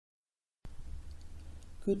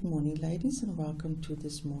Good morning, ladies, and welcome to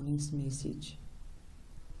this morning's message.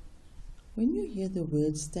 When you hear the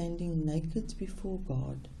word standing naked before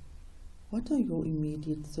God, what are your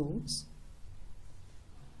immediate thoughts?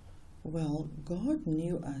 Well, God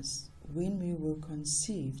knew us when we were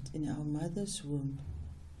conceived in our mother's womb,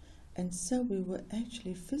 and so we were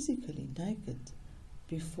actually physically naked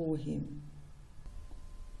before Him.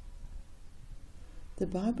 The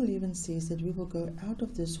Bible even says that we will go out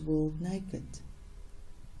of this world naked.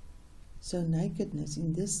 So nakedness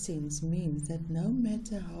in this sense means that no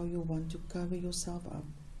matter how you want to cover yourself up,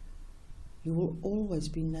 you will always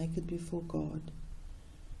be naked before God,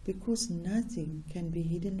 because nothing can be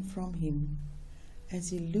hidden from Him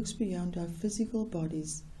as He looks beyond our physical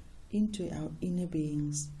bodies into our inner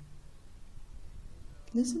beings.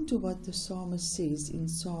 Listen to what the psalmist says in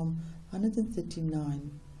Psalm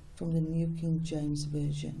 139 from the New King James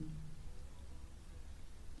Version.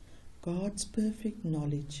 God's perfect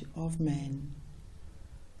knowledge of man.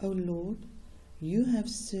 O Lord, you have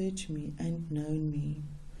searched me and known me.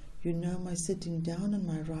 You know my sitting down and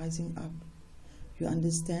my rising up. You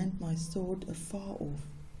understand my thought afar off.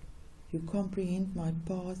 You comprehend my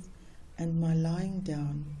path and my lying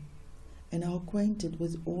down, and are acquainted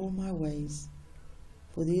with all my ways.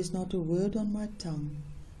 For there is not a word on my tongue,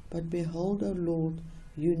 but behold, O Lord,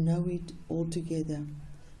 you know it altogether.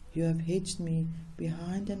 You have hedged me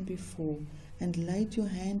behind and before, and laid your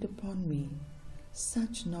hand upon me.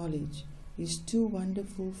 Such knowledge is too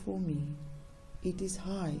wonderful for me. It is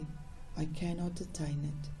high, I cannot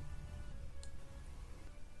attain it.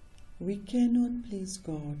 We cannot please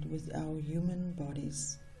God with our human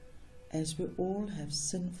bodies, as we all have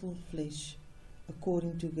sinful flesh,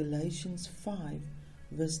 according to Galatians 5,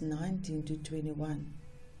 verse 19 to 21,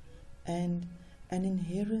 and an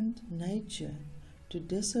inherent nature to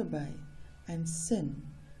disobey and sin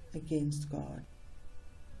against God.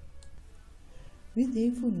 We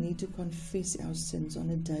therefore need to confess our sins on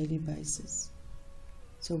a daily basis.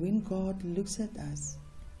 So when God looks at us,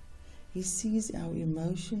 He sees our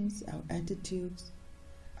emotions, our attitudes,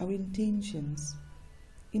 our intentions.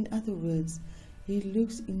 In other words, He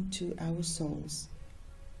looks into our souls.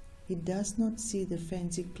 He does not see the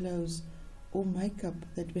fancy clothes or makeup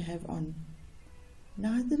that we have on.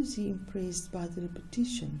 Neither is He impressed by the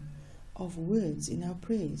repetition of words in our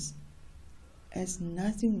prayers, as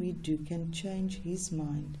nothing we do can change His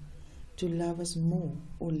mind to love us more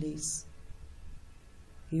or less.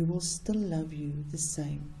 He will still love you the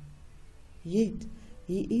same. Yet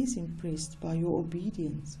He is impressed by your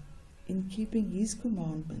obedience in keeping His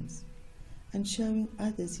commandments and showing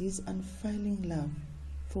others His unfailing love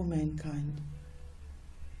for mankind.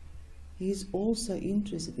 He is also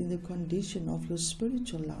interested in the condition of your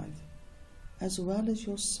spiritual life, as well as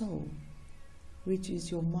your soul, which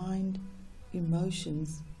is your mind,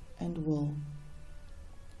 emotions, and will.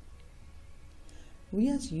 We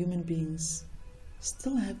as human beings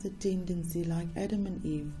still have the tendency, like Adam and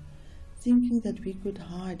Eve, thinking that we could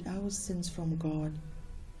hide our sins from God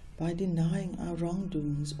by denying our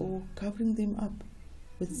wrongdoings or covering them up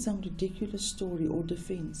with some ridiculous story or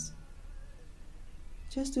defense,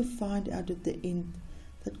 just to find out at the end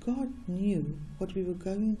that God knew what we were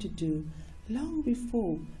going to do long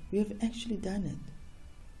before we have actually done it.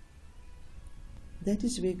 That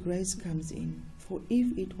is where grace comes in, for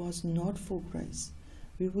if it was not for grace,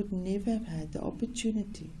 we would never have had the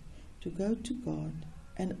opportunity to go to God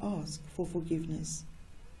and ask for forgiveness.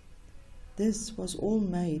 This was all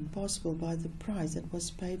made possible by the price that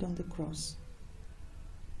was paid on the cross.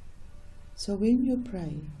 So when you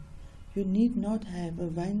pray, you need not have a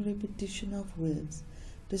vain repetition of words,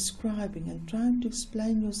 describing and trying to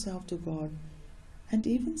explain yourself to God, and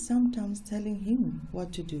even sometimes telling Him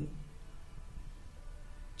what to do.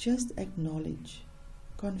 Just acknowledge,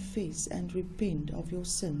 confess, and repent of your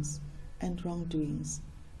sins and wrongdoings,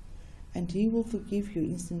 and He will forgive you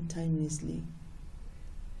instantaneously.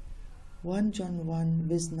 1 John 1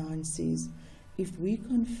 verse 9 says, if we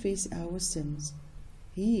confess our sins,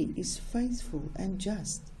 He is faithful and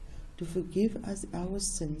just to forgive us our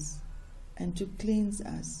sins and to cleanse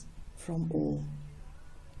us from all.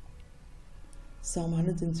 Psalm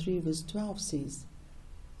 103 verse 12 says,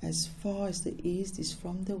 as far as the east is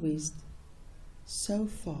from the west, so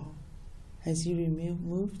far has He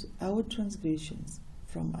removed our transgressions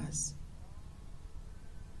from us.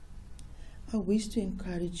 I wish to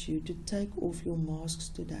encourage you to take off your masks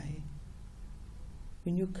today.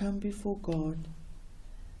 When you come before God,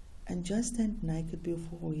 and just stand naked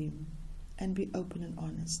before Him and be open and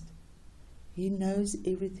honest. He knows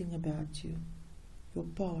everything about you, your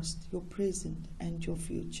past, your present, and your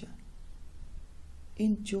future.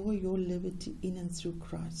 Enjoy your liberty in and through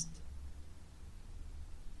Christ.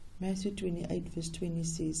 Matthew 28 verse 20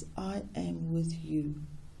 says, I am with you.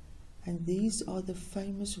 And these are the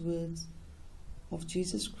famous words of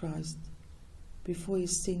Jesus Christ before he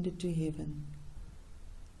ascended to heaven.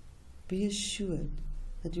 Be assured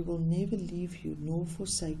that he will never leave you nor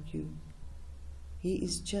forsake you. He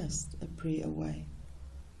is just a prayer away.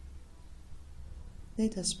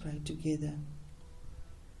 Let us pray together.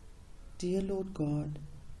 Dear Lord God,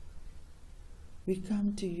 we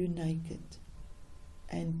come to you naked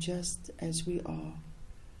and just as we are,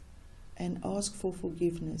 and ask for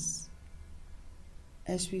forgiveness,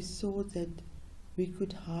 as we thought that we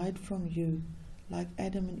could hide from you like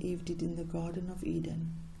Adam and Eve did in the Garden of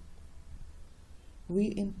Eden.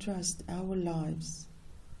 We entrust our lives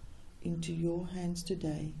into your hands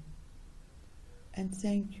today and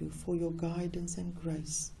thank you for your guidance and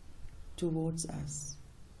grace towards us.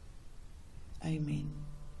 Amen.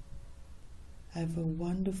 Have a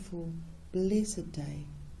wonderful, blessed day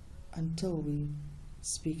until we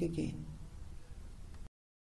speak again.